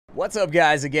What's up,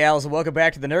 guys and gals, and welcome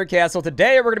back to the Nerd Castle.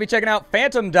 Today we're going to be checking out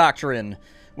Phantom Doctrine,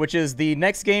 which is the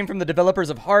next game from the developers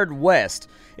of Hard West.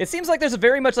 It seems like there's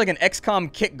very much like an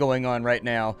Xcom kick going on right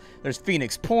now. There's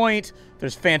Phoenix Point,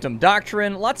 there's Phantom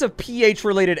Doctrine, lots of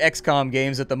PH-related Xcom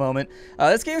games at the moment.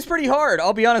 This game's pretty hard,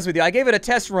 I'll be honest with you. I gave it a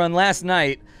test run last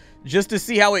night just to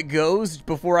see how it goes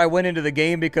before I went into the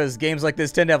game, because games like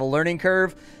this tend to have a learning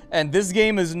curve, and this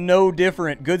game is no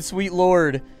different. Good sweet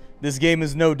lord. This game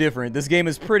is no different. This game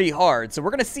is pretty hard, so we're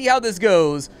going to see how this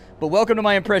goes, but welcome to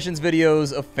my impressions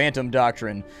videos of Phantom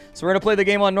Doctrine. So we're going to play the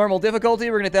game on normal difficulty.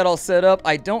 We're going to get that all set up.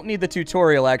 I don't need the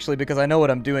tutorial, actually, because I know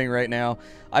what I'm doing right now.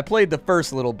 I played the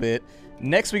first little bit.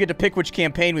 Next, we get to pick which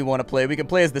campaign we want to play. We can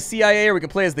play as the CIA or we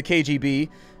can play as the KGB.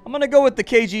 I'm going to go with the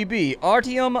KGB.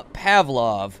 Artyom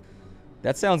Pavlov.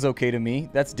 That sounds okay to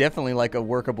me. That's definitely like a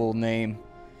workable name.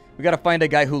 We got to find a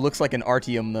guy who looks like an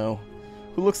Artyom, though.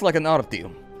 Who looks like an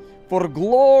Artyom. For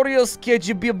glorious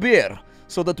KGB beer,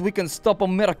 so that we can stop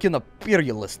American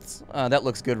imperialists. That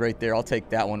looks good right there. I'll take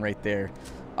that one right there.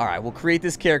 Alright, we'll create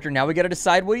this character. Now we gotta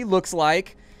decide what he looks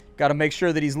like. Gotta make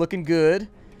sure that he's looking good.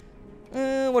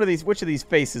 Which of these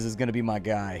faces is gonna be my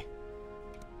guy?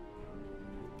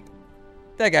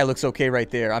 That guy looks okay right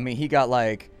there. I mean, he got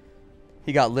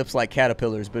lips like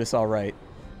caterpillars, but it's alright.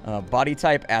 Body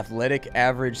type, athletic,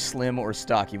 average, slim, or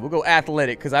stocky. We'll go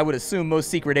athletic, because I would assume most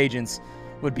secret agents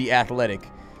would be athletic.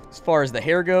 As far as the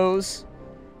hair goes,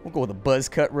 we'll go with a buzz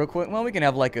cut real quick. Well, we can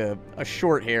have like a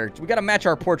short hair. We gotta match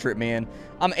our portrait, man.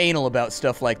 I'm anal about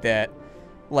stuff like that.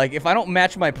 Like, if I don't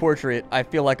match my portrait, I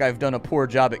feel like I've done a poor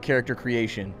job at character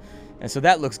creation. And so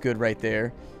that looks good right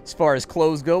there. As far as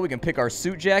clothes go, we can pick our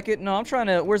suit jacket. No, I'm trying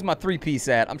to... Where's my three-piece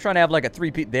at? I'm trying to have like a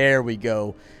three-piece... There we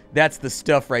go. That's the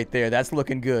stuff right there. That's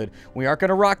looking good. We aren't going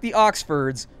to rock the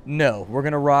Oxfords. No, we're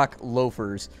going to rock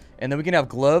loafers. And then we can have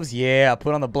gloves. Yeah,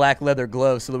 put on the black leather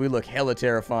gloves so that we look hella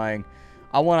terrifying.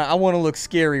 I want to look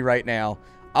scary right now.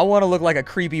 I want to look like a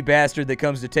creepy bastard that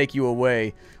comes to take you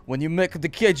away. When you make the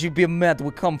kids, you be mad,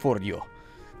 we come for you.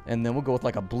 And then we'll go with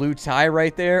like a blue tie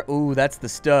right there. Ooh, that's the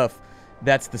stuff.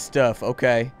 That's the stuff.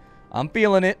 Okay. I'm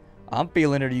feeling it. I'm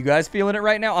feeling it. Are you guys feeling it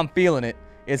right now? I'm feeling it.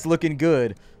 It's looking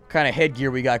good. What kind of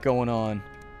headgear we got going on?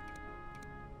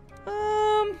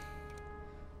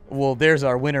 Well, there's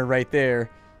our winner right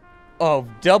there. Oh,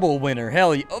 double winner.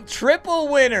 Hell yeah. Oh, triple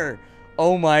winner.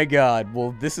 Oh my god.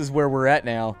 Well, this is where we're at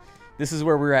now. This is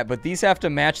where we're at. But these have to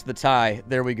match the tie.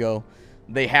 There we go.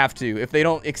 They have to. If they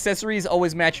don't, accessories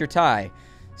always match your tie.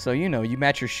 So, you know, you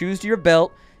match your shoes to your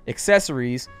belt.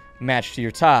 Accessories match to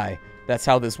your tie. That's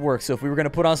how this works. So if we were going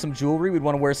to put on some jewelry, we'd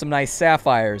want to wear some nice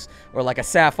sapphires. Or like a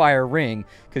sapphire ring.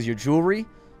 Because your jewelry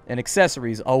and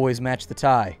accessories always match the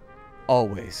tie.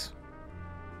 Always.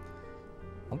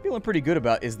 I'm feeling pretty good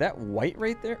about... Is that white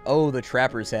right there? Oh, the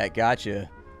trapper's hat. Gotcha.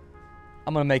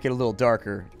 I'm going to make it a little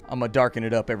darker. I'm going to darken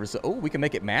it up ever so... Oh, we can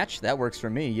make it match? That works for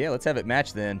me. Yeah, let's have it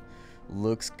match then.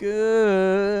 Looks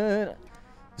good.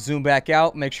 Zoom back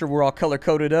out. Make sure we're all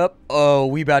color-coded up. Oh,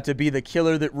 we about to be the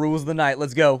killer that rules the night.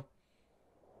 Let's go.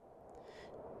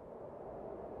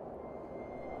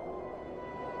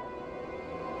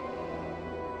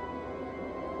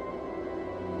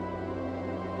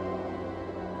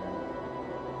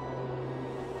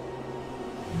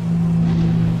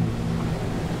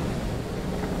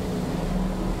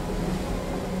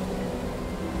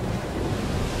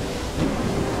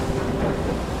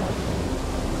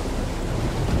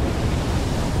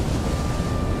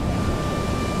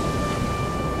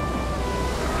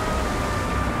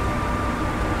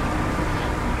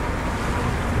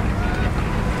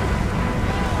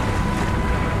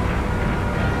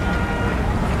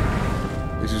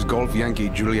 Golf Yankee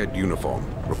Juliet uniform.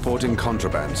 Reporting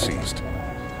contraband seized.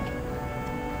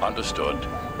 Understood.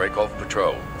 Break off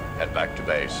patrol. Head back to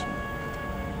base.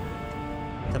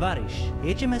 Товарищ,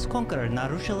 HMS Conqueror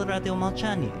нарушил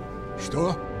радиомолчание.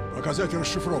 Что? Показать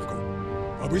расшифровку.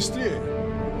 Побыстрее.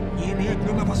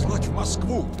 Немедленно послать в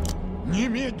Москву.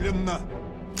 Немедленно.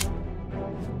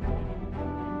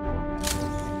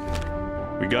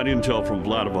 We got intel from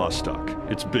Vladivostok.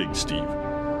 It's big, Steve.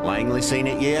 Langley seen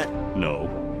it yet?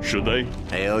 No. Should they?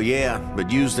 Hell yeah,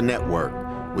 but use the network.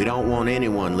 We don't want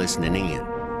anyone listening in.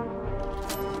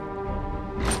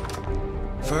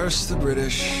 First the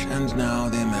British, and now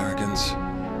the Americans.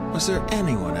 Was there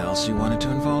anyone else you wanted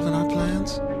to involve in our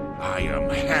plans? I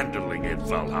am handling it,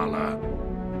 Valhalla.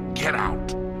 Get out.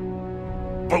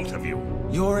 Both of you.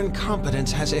 Your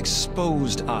incompetence has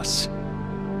exposed us.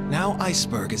 Now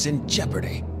Iceberg is in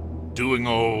jeopardy. Doing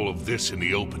all of this in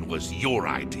the open was your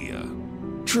idea.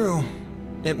 True.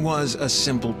 It was a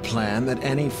simple plan that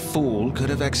any fool could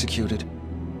have executed.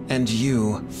 And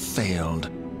you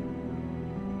failed.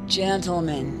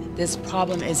 Gentlemen, this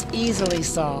problem is easily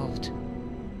solved.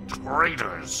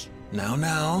 Traitors!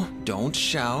 Now, don't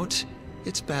shout.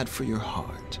 It's bad for your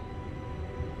heart.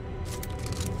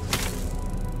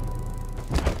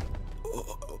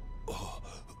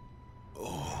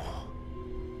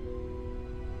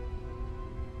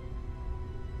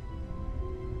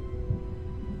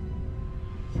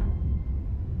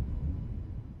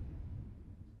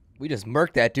 We just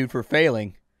murked that dude for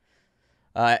failing.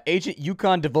 Agent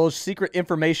Yukon divulged secret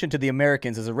information to the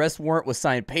Americans. His arrest warrant was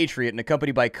signed Patriot and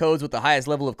accompanied by codes with the highest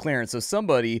level of clearance, so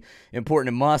somebody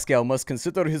important in Moscow must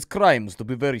consider his crimes to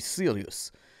be very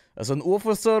serious. As an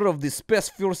officer of the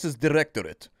Special Forces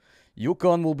Directorate,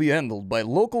 Yukon will be handled by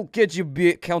local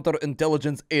KGB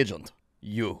counterintelligence agent.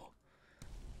 You.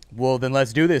 Well, then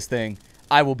let's do this thing.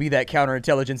 I will be that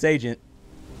counterintelligence agent.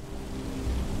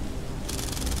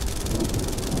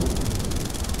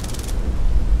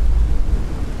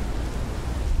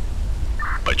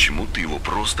 Почему ты его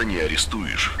просто не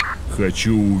арестуешь?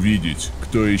 Хочу увидеть,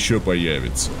 кто еще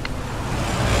появится.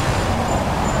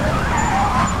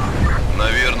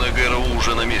 Наверное, ГРУ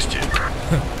уже на месте.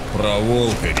 Про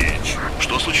волка речь.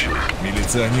 Что случилось?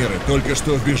 Милиционеры только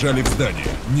что вбежали в здание.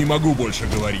 Не могу больше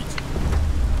говорить.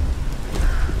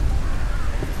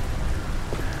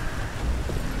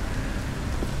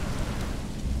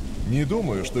 Не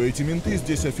думаю, что эти менты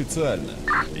здесь официально.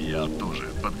 Я тоже.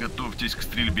 Подготовьтесь к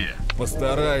стрельбе.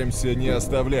 Постараемся не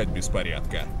оставлять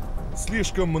беспорядка.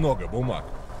 Слишком много бумаг.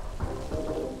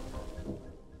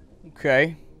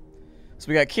 Okay. So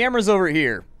we got cameras over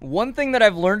here. One thing that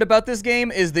I've learned about this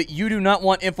game is that you do not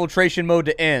want infiltration mode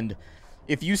to end.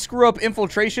 If you screw up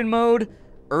infiltration mode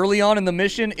early on in the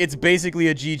mission, it's basically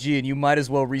a GG and you might as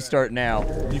well restart now.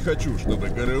 Не хочу, чтобы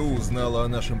ГРУ узнала о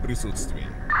нашем присутствии.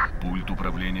 Пульт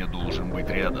управления должен быть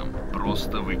рядом.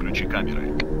 Просто выключи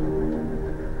камеры.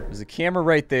 There's a camera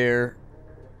right there.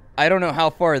 I don't know how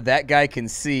far that guy can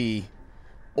see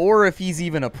or if he's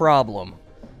even a problem.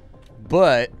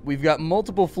 But we've got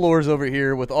multiple floors over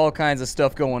here with all kinds of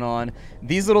stuff going on.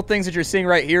 These little things that you're seeing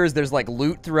right here is there's like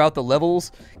loot throughout the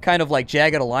levels, kind of like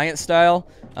Jagged Alliance style.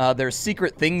 There's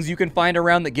secret things you can find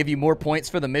around that give you more points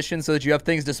for the mission so that you have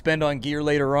things to spend on gear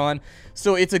later on.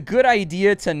 So it's a good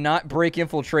idea to not break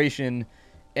infiltration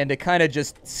and to kind of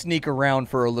just sneak around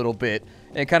for a little bit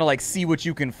and kind of like see what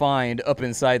you can find up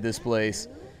inside this place.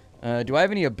 Do I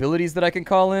have any abilities that I can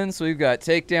call in? So we've got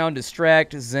Takedown,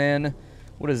 Distract, Zen.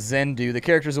 What does Zen do? The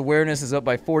character's awareness is up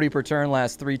by 40 per turn,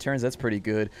 last 3 turns. That's pretty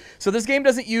good. So this game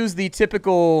doesn't use the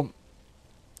typical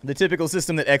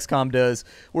system that XCOM does,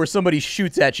 where somebody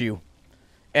shoots at you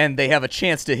and they have a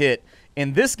chance to hit.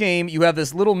 In this game, you have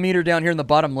this little meter down here in the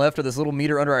bottom left, or this little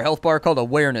meter under our health bar called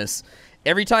awareness.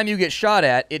 Every time you get shot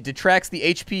at, it detracts the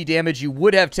HP damage you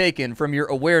would have taken from your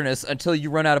awareness until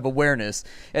you run out of awareness.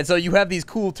 And so you have these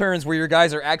cool turns where your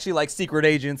guys are actually like secret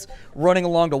agents, running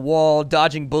along the wall,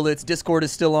 dodging bullets. Discord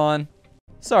is still on.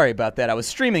 Sorry about that. I was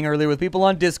streaming earlier with people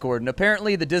on Discord, and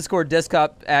apparently the Discord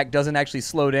desktop act doesn't actually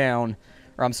slow down.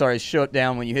 Or I'm sorry, shut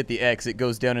down when you hit the X. It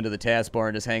goes down into the taskbar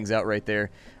and just hangs out right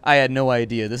there. I had no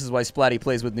idea. This is why Splatty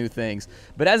plays with new things.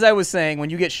 But as I was saying, when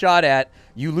you get shot at,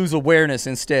 you lose awareness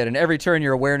instead. And every turn,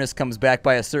 your awareness comes back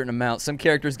by a certain amount. Some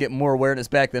characters get more awareness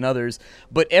back than others.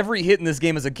 But every hit in this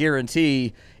game is a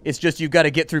guarantee. It's just you've got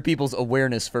to get through people's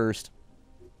awareness first.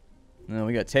 Now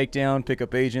we got Takedown, Pick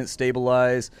Up Agent,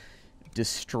 Stabilize,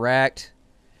 Distract.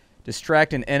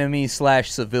 Distract an enemy /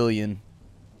 civilian.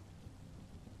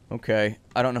 Okay,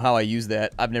 I don't know how I use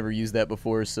that. I've never used that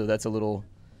before, so that's a little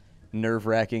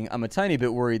nerve-wracking. I'm a tiny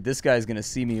bit worried this guy's going to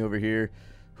see me over here.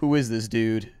 Who is this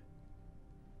dude?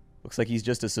 Looks like he's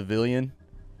just a civilian.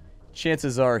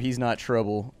 Chances are he's not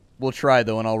trouble. We'll try,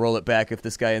 though, and I'll roll it back if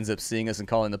this guy ends up seeing us and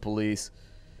calling the police.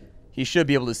 He should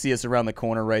be able to see us around the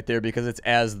corner right there because it's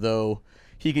as though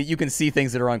you can see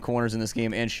things that are on corners in this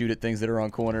game and shoot at things that are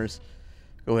on corners.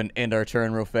 Go ahead and end our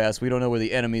turn real fast. We don't know where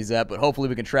the enemy's at, but hopefully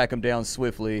we can track him down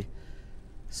swiftly.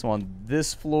 So on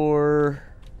this floor,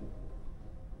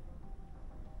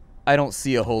 I don't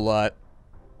see a whole lot.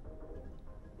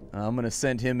 I'm going to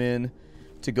send him in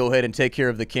to go ahead and take care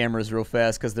of the cameras real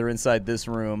fast because they're inside this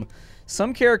room.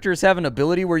 Some characters have an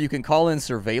ability where you can call in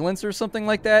surveillance or something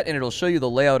like that, and it'll show you the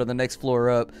layout of the next floor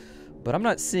up. But I'm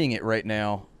not seeing it right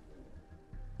now.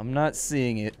 I'm not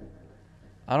seeing it.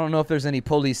 I don't know if there's any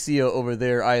policia over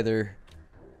there either.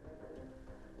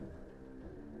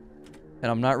 And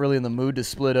I'm not really in the mood to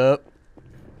split up.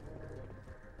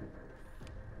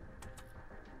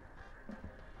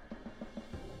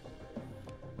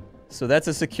 So that's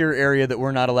a secure area that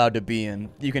we're not allowed to be in.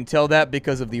 You can tell that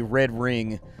because of the red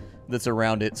ring that's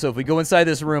around it. So if we go inside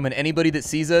this room and anybody that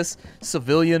sees us,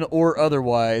 civilian or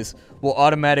otherwise, will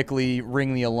automatically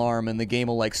ring the alarm and the game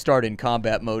will like start in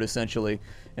combat mode essentially.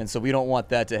 And so we don't want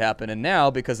that to happen. And now,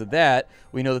 because of that,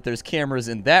 we know that there's cameras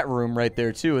in that room right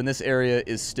there too, and this area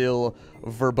is still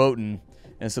verboten.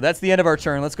 And so that's the end of our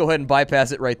turn. Let's go ahead and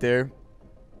bypass it right there.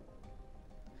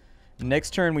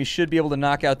 Next turn, we should be able to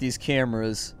knock out these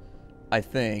cameras, I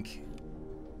think.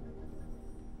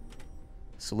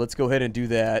 So let's go ahead and do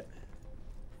that.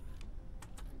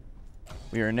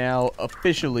 We are now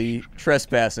officially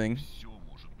trespassing.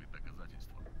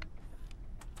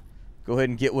 Go ahead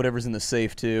and get whatever's in the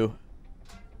safe, too.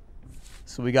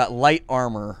 So we got light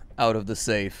armor out of the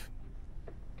safe.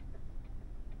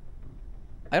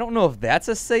 I don't know if that's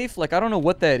a safe. Like, I don't know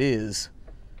what that is.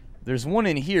 There's one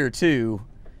in here, too.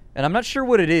 And I'm not sure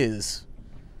what it is.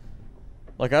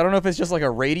 Like, I don't know if it's just like a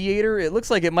radiator. It looks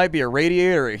like it might be a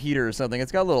radiator or a heater or something.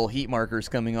 It's got little heat markers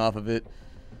coming off of it.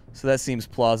 So that seems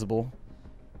plausible.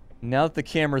 Now that the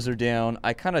cameras are down,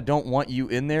 I kind of don't want you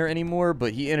in there anymore,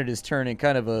 but he ended his turn in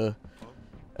kind of a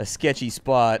sketchy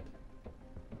spot.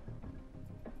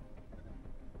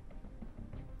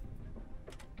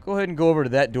 Go ahead and go over to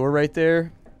that door right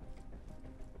there.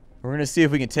 We're going to see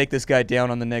if we can take this guy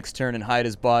down on the next turn and hide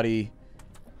his body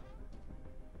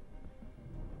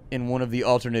in one of the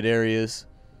alternate areas.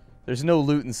 There's no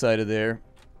loot inside of there.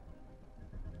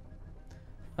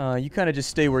 You kind of just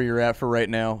stay where you're at for right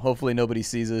now. Hopefully nobody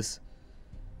sees us.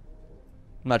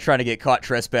 I'm not trying to get caught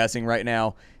trespassing right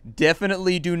now.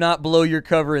 Definitely do not blow your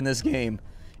cover in this game.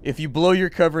 If you blow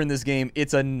your cover in this game,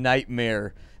 it's a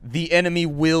nightmare. The enemy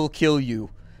will kill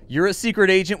you. You're a secret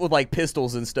agent with like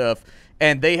pistols and stuff,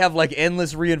 and they have like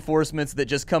endless reinforcements that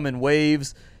just come in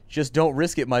waves. Just don't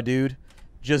risk it, my dude.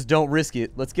 Just don't risk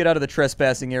it. Let's get out of the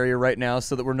trespassing area right now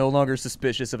so that we're no longer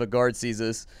suspicious if a guard sees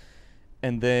us.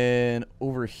 And then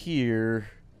over here...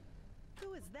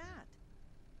 Who is that?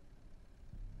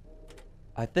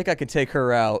 I think I can take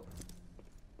her out.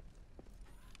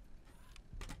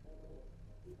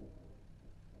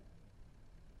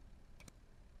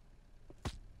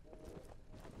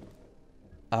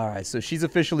 Alright, so she's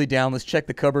officially down. Let's check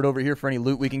the cupboard over here for any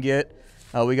loot we can get.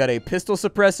 We got a pistol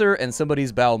suppressor and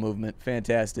somebody's bowel movement.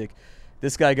 Fantastic.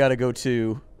 This guy got to go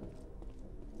too.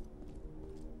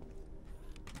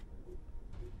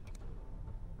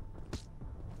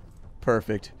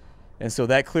 Perfect. And so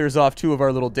that clears off two of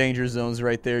our little danger zones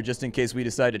right there, just in case we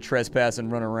decide to trespass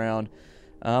and run around.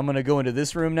 I'm going to go into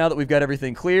this room now that we've got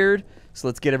everything cleared. So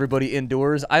let's get everybody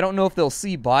indoors. I don't know if they'll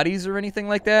see bodies or anything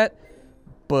like that,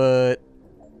 but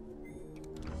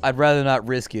I'd rather not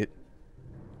risk it.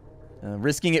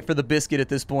 Risking it for the biscuit at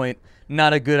this point,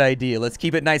 not a good idea. Let's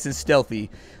keep it nice and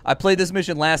stealthy. I played this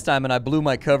mission last time and I blew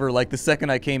my cover like the second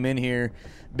I came in here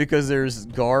because there's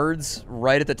guards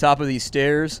right at the top of these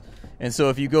stairs. And so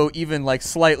if you go even like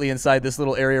slightly inside this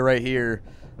little area right here,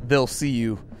 they'll see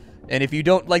you. And if you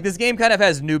don't, like, this game kind of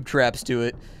has noob traps to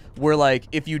it where like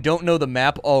if you don't know the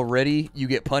map already, you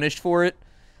get punished for it.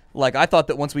 Like, I thought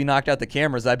that once we knocked out the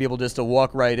cameras, I'd be able just to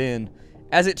walk right in.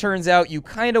 As it turns out, you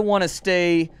kind of want to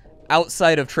stay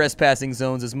outside of trespassing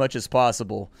zones as much as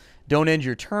possible. Don't end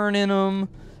your turn in them.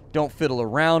 Don't fiddle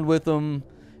around with them.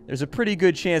 There's a pretty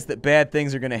good chance that bad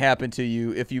things are going to happen to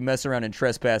you if you mess around in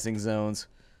trespassing zones.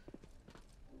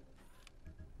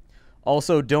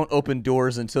 Also, don't open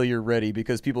doors until you're ready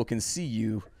because people can see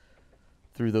you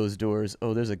through those doors.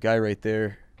 Oh, there's a guy right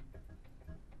there.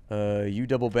 You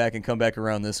double back and come back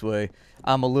around this way.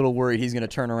 I'm a little worried he's going to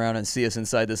turn around and see us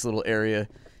inside this little area.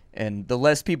 And the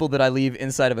less people that I leave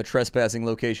inside of a trespassing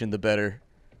location, the better.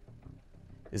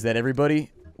 Is that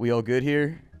everybody? We all good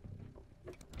here?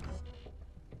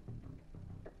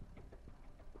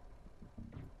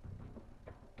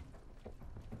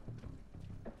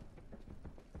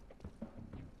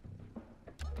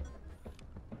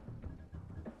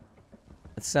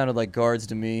 It sounded like guards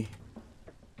to me.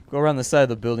 Go around the side of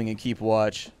the building and keep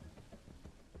watch.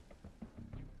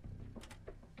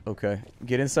 Okay.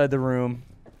 Get inside the room.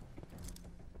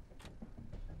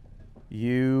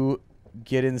 You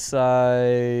get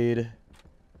inside.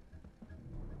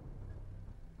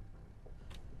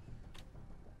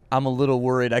 I'm a little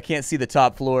worried. I can't see the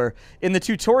top floor. In the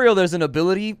tutorial, there's an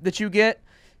ability that you get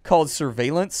called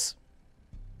Surveillance.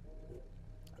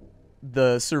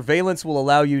 The Surveillance will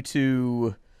allow you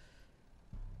to...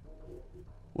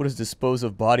 What does Dispose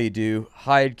of Body do?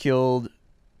 Hide killed.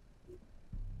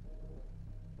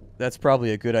 That's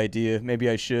probably a good idea. Maybe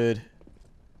I should.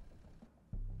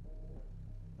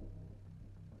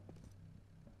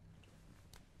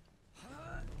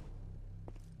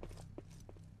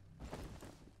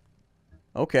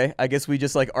 Okay, I guess we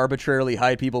just, like, arbitrarily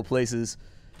hide people places.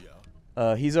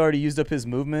 He's already used up his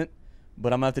movement,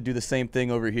 but I'm gonna have to do the same thing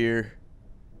over here.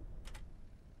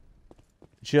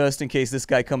 Just in case this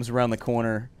guy comes around the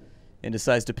corner and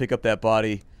decides to pick up that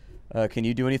body. Can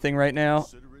you do anything right now?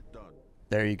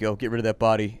 There you go. Get rid of that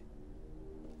body.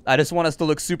 I just want us to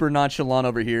look super nonchalant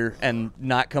over here and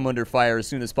not come under fire as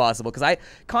soon as possible. Because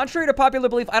contrary to popular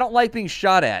belief, I don't like being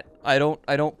shot at. I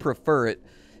don't prefer it.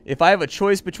 If I have a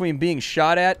choice between being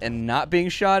shot at and not being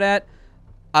shot at,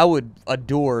 I would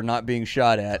adore not being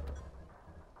shot at.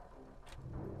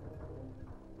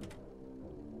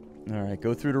 Alright,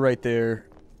 go through to right there.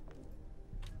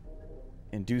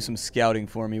 And do some scouting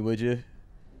for me, would you?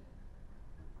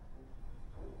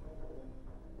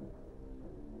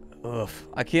 Ugh,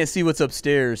 I can't see what's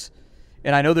upstairs.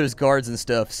 And I know there's guards and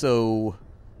stuff, so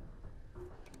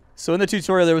in the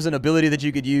tutorial there was an ability that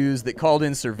you could use that called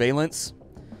in surveillance.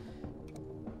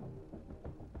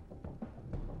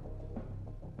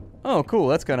 Oh, cool.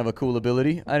 That's kind of a cool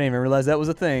ability. I didn't even realize that was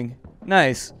a thing.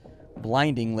 Nice.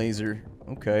 Blinding laser.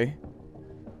 Okay.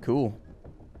 Cool.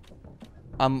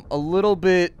 I'm a little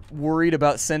bit worried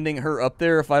about sending her up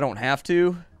there if I don't have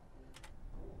to.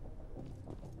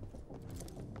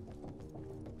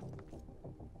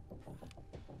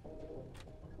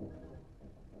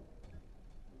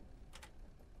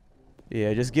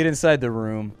 Yeah, just get inside the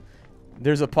room.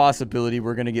 There's a possibility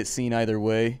we're going to get seen either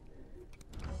way.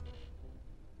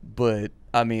 But,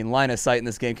 I mean, line of sight in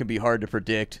this game can be hard to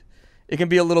predict. It can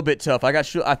be a little bit tough. I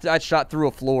shot through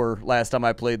a floor last time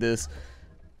I played this.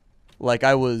 Like,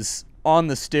 I was on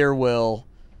the stairwell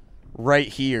right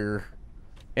here,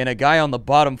 and a guy on the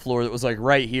bottom floor that was, like,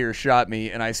 right here shot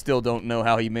me, and I still don't know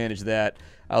how he managed that.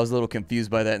 I was a little confused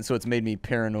by that, and so it's made me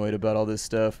paranoid about all this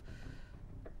stuff.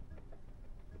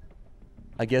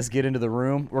 I guess get into the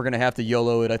room. We're going to have to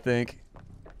YOLO it, I think.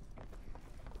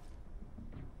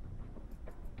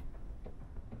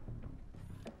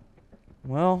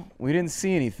 Well, we didn't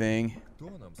see anything.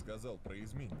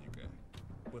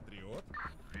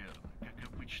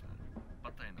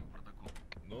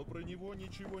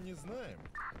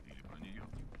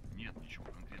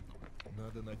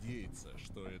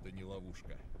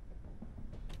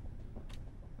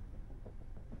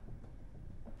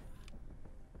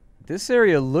 This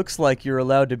area looks like you're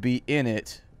allowed to be in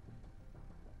it.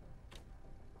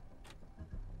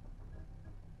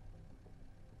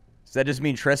 Does that just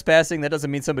mean trespassing? That doesn't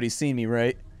mean somebody's seen me,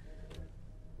 right?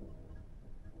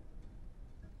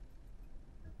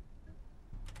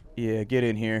 Yeah, get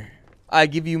in here. I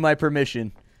give you my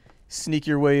permission. Sneak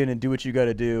your way in and do what you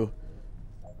gotta do.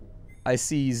 I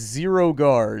see 0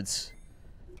 guards,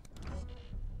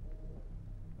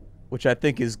 which I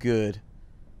think is good.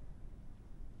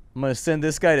 I'm gonna send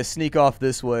this guy to sneak off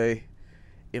this way.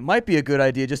 It might be a good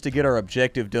idea just to get our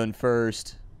objective done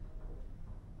first.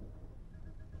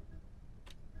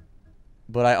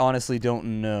 But I honestly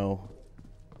don't know.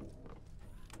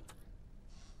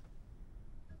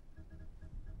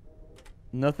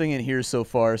 Nothing in here so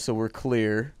far, so we're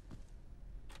clear.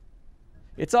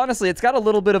 It's honestly, it's got a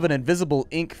little bit of an invisible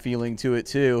ink feeling to it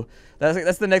too.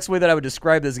 That's the next way that I would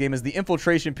describe this game, is the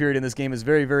infiltration period in this game is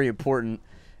very, very important.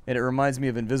 And it reminds me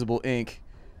of invisible ink.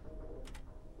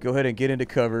 Go ahead and get into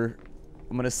cover.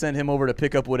 I'm going to send him over to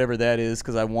pick up whatever that is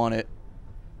because I want it.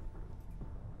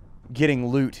 Getting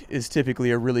loot is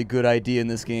typically a really good idea in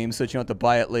this game so that you don't have to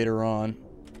buy it later on.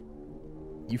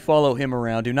 You follow him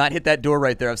around. Do not hit that door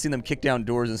right there. I've seen them kick down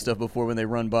doors and stuff before when they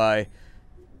run by.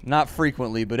 Not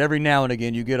frequently, but every now and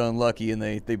again you get unlucky and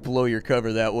they blow your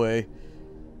cover that way.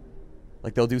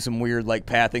 Like they'll do some weird like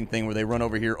pathing thing where they run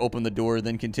over here, open the door,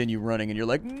 then continue running, and you're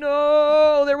like,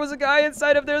 no, there was a guy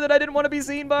inside of there that I didn't want to be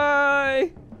seen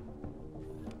by.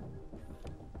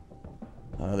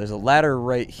 There's a ladder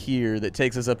right here that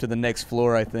takes us up to the next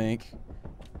floor, I think.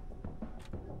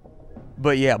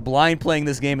 But yeah, blind playing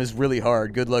this game is really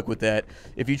hard. Good luck with that.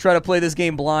 If you try to play this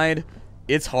game blind,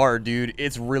 it's hard, dude.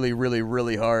 It's really, really,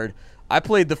 really hard. I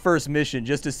played the first mission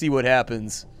just to see what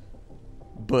happens.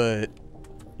 But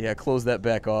yeah, close that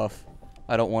back off.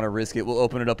 I don't want to risk it. We'll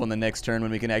open it up on the next turn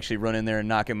when we can actually run in there and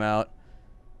knock him out.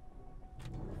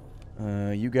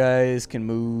 You guys can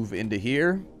move into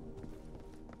here.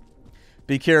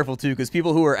 Be careful, too, because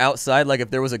people who are outside, like if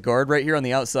there was a guard right here on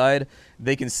the outside,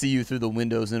 they can see you through the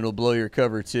windows and it'll blow your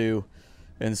cover, too.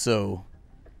 And so,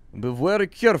 be very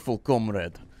careful,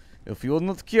 comrade. If you're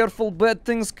not careful, bad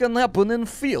things can happen in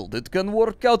field. It can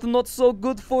work out not so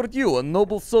good for you, a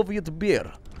noble Soviet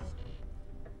bear.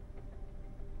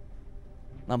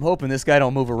 I'm hoping this guy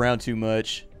don't move around too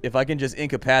much. If I can just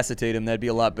incapacitate him, that'd be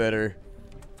a lot better.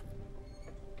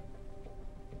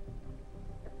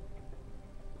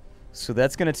 So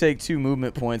that's going to take 2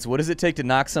 movement points. What does it take to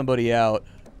knock somebody out?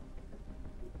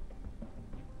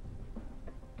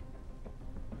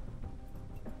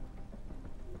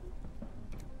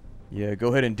 Yeah, go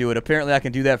ahead and do it. Apparently I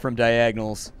can do that from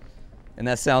diagonals. And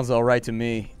that sounds alright to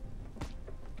me.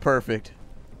 Perfect.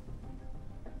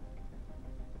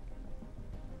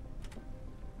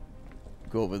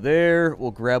 Go over there.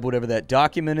 We'll grab whatever that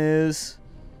document is.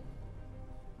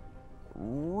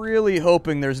 Really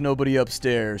hoping there's nobody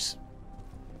upstairs.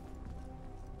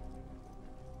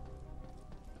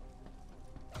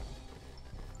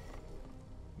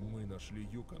 Мы нашли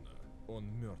Юкона. Он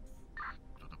мертв.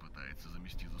 Кто-то пытается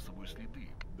замести за собой следы.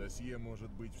 Досье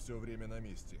может быть все время на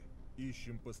месте.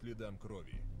 Ищем по следам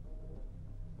крови.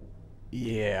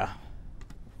 Yeah.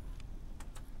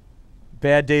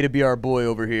 Bad day to be our boy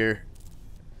over here.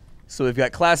 So we've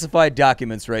got classified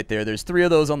documents right there. There's 3 of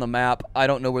those on the map. I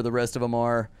don't know where the rest of them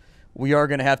are. We are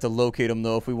going to have to locate them,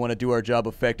 though, if we want to do our job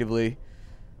effectively.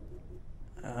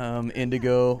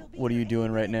 Indigo, what are you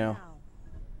doing right now?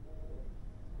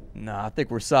 Nah, I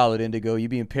think we're solid, Indigo. You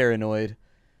being paranoid.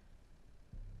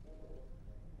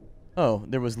 Oh,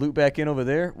 there was loot back in over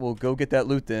there? We'll go get that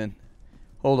loot then.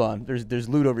 Hold on. There's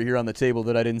loot over here on the table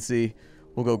that I didn't see.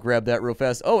 We'll go grab that real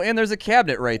fast. Oh, and there's a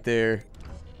cabinet right there.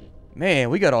 Man,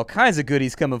 we got all kinds of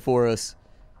goodies coming for us.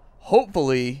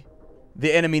 Hopefully,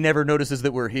 the enemy never notices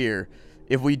that we're here.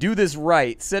 If we do this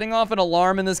right, setting off an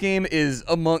alarm in this game is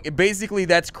basically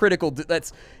that's critical.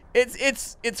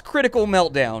 It's critical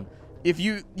meltdown. If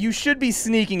you should be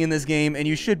sneaking in this game and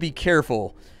you should be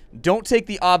careful. Don't take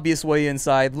the obvious way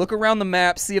inside. Look around the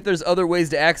map, see if there's other ways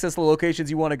to access the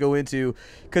locations you want to go into,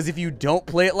 because if you don't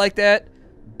play it like that,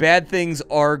 bad things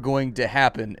are going to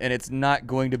happen, and it's not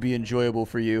going to be enjoyable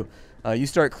for you. You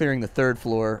start clearing the 3rd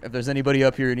floor. If there's anybody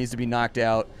up here who needs to be knocked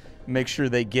out, make sure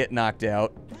they get knocked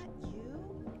out.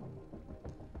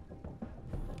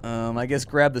 I guess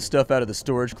grab the stuff out of the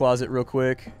storage closet real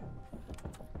quick.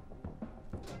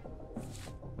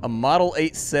 A Model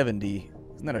 870.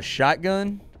 Isn't that a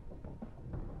shotgun?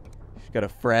 She's got a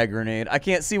frag grenade. I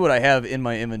can't see what I have in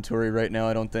my inventory right now,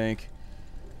 I don't think.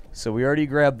 So we already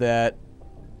grabbed that.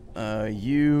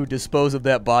 You dispose of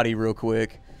that body real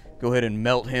quick. Go ahead and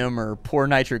melt him or pour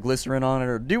nitroglycerin on it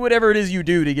or do whatever it is you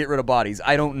do to get rid of bodies.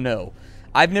 I don't know.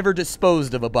 I've never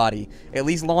disposed of a body. At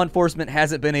least law enforcement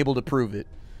hasn't been able to prove it.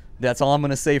 That's all I'm going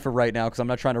to say for right now because I'm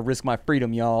not trying to risk my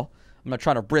freedom, y'all. I'm not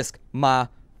trying to risk my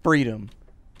freedom.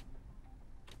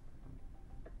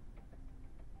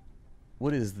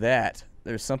 What is that?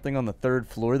 There's something on the 3rd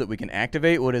floor that we can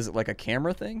activate. What is it, like a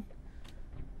camera thing?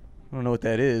 I don't know what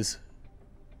that is.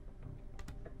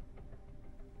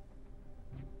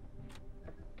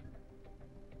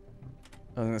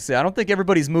 I was going to say, I don't think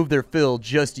everybody's moved their fill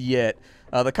just yet.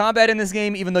 The combat in this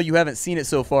game, even though you haven't seen it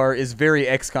so far, is very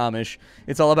Xcom-ish.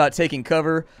 It's all about taking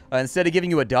cover. Instead of giving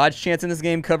you a dodge chance in this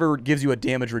game, cover gives you a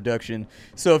damage reduction.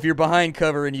 So if you're behind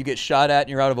cover and you get shot at and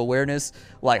you're out of awareness,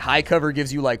 like high cover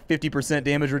gives you like 50%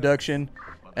 damage reduction.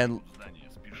 And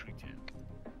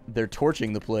they're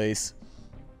torching the place.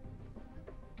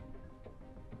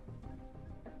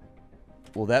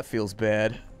 Well, that feels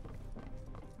bad.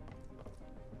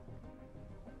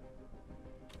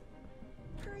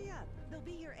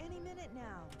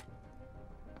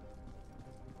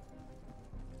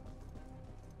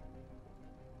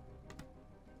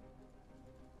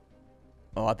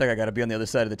 Oh, I think I gotta be on the other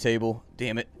side of the table.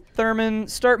 Damn it. Thurman,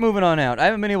 start moving on out. I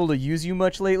haven't been able to use you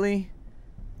much lately.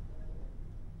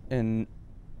 And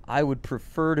I would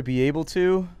prefer to be able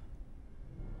to.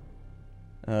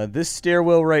 This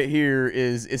stairwell right here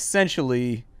is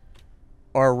essentially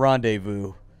our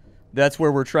rendezvous. That's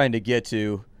where we're trying to get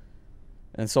to.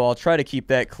 And so I'll try to keep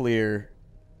that clear.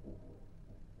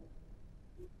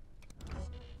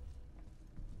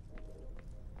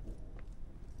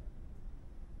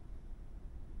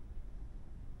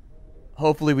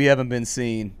 Hopefully we haven't been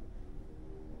seen.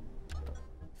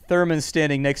 Thurman's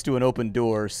standing next to an open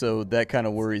door, so that kind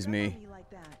of worries me.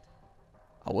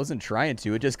 I wasn't trying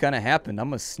to. It just kind of happened.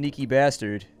 I'm a sneaky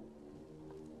bastard.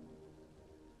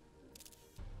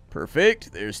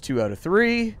 Perfect. There's 2 out of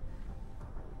 3.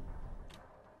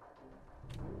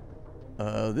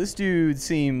 This dude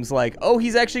seems like... Oh,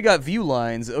 he's actually got view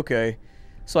lines. Okay.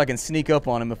 So I can sneak up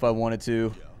on him if I wanted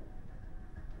to.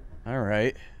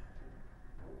 Alright.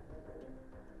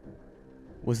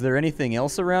 Was there anything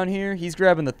else around here? He's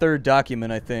grabbing the 3rd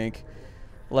document, I think.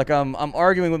 Like, I'm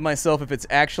arguing with myself if it's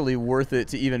actually worth it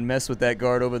to even mess with that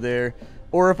guard over there.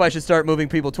 Or if I should start moving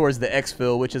people towards the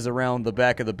exfil, which is around the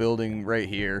back of the building right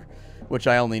here. Which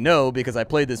I only know because I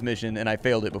played this mission and I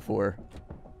failed it before.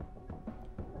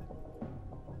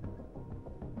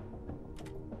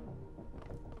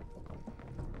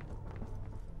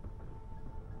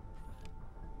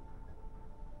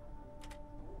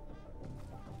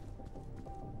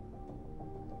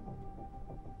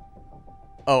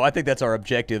 Oh, I think that's our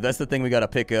objective. That's the thing we gotta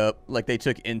pick up. Like, they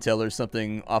took intel or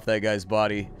something off that guy's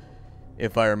body,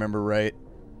 if I remember right.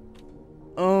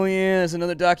 Oh, yeah, there's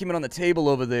another document on the table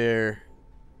over there.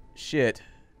 Shit.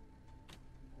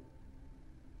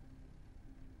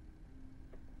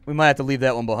 We might have to leave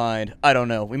that one behind. I don't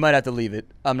know. We might have to leave it.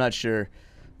 I'm not sure.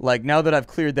 Like, now that I've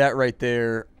cleared that right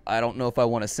there, I don't know if I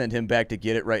want to send him back to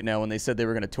get it right now when they said they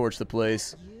were going to torch the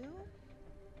place.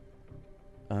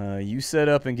 You set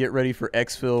up and get ready for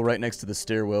exfil right next to the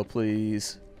stairwell,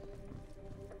 please.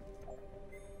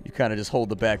 You kind of just hold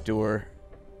the back door.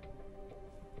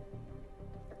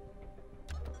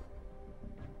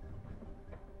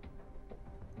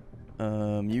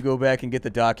 You go back and get the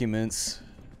documents.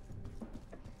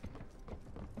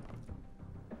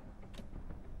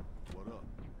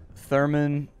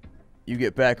 Thurman, you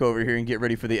get back over here and get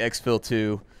ready for the exfil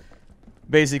too.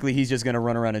 Basically, he's just going to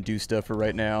run around and do stuff for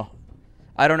right now.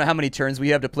 I don't know how many turns we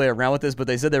have to play around with this, but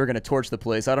they said they were going to torch the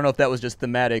place. I don't know if that was just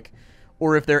thematic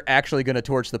or if they're actually going to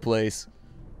torch the place.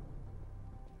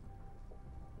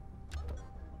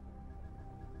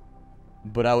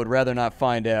 But I would rather not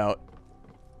find out.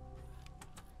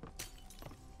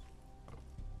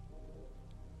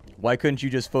 Why couldn't you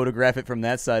just photograph it from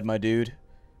that side, my dude?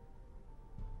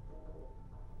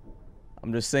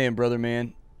 I'm just saying, brother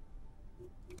man.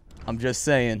 I'm just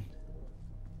saying.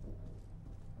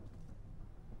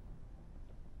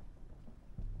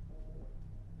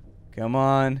 Come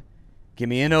on. Give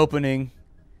me an opening.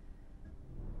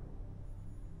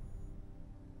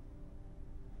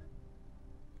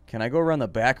 Can I go around the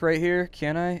back right here?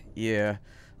 Can I? Yeah. I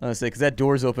was gonna say, because that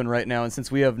door's open right now, and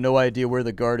since we have no idea where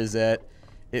the guard is at,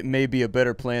 it may be a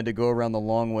better plan to go around the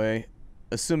long way,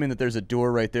 assuming that there's a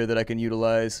door right there that I can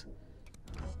utilize.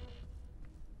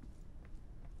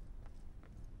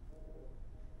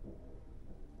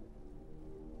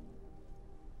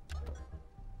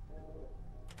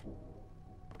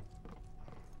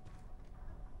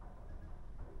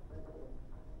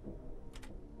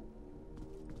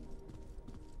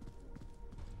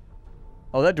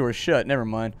 Oh, that door's shut. Never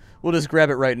mind. We'll just grab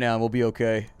it right now and we'll be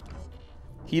okay.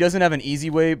 He doesn't have an easy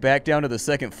way back down to the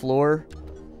second floor,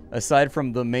 aside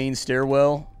from the main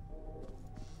stairwell.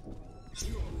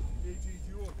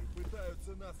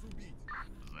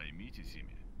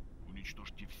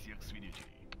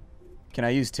 Can I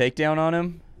use takedown on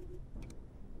him?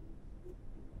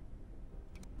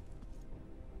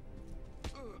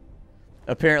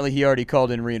 Apparently he already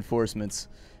called in reinforcements.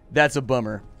 That's a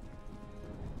bummer.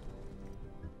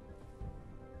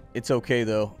 It's okay,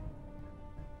 though.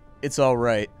 It's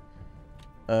alright.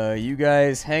 You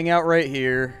guys hang out right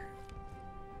here.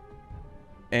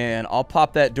 And I'll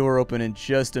pop that door open in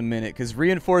just a minute, because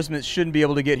reinforcements shouldn't be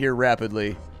able to get here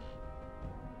rapidly.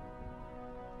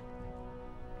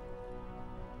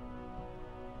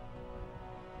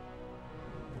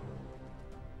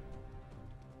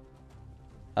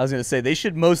 I was going to say, they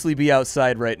should mostly be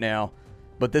outside right now.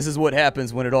 But this is what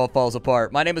happens when it all falls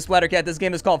apart. My name is Splattercat. This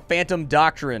game is called Phantom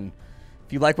Doctrine.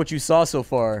 If you like what you saw so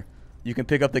far, you can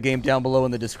pick up the game down below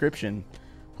in the description.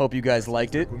 Hope you guys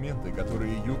liked it.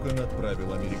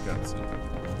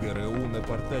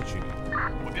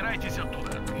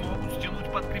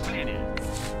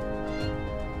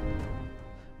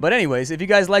 But anyways, if you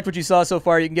guys liked what you saw so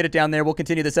far, you can get it down there. We'll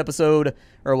continue this episode,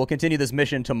 or we'll continue this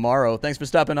mission tomorrow. Thanks for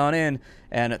stopping on in,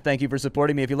 and thank you for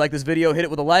supporting me. If you like this video, hit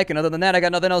it with a like, and other than that, I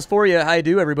got nothing else for you. How you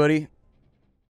do, everybody?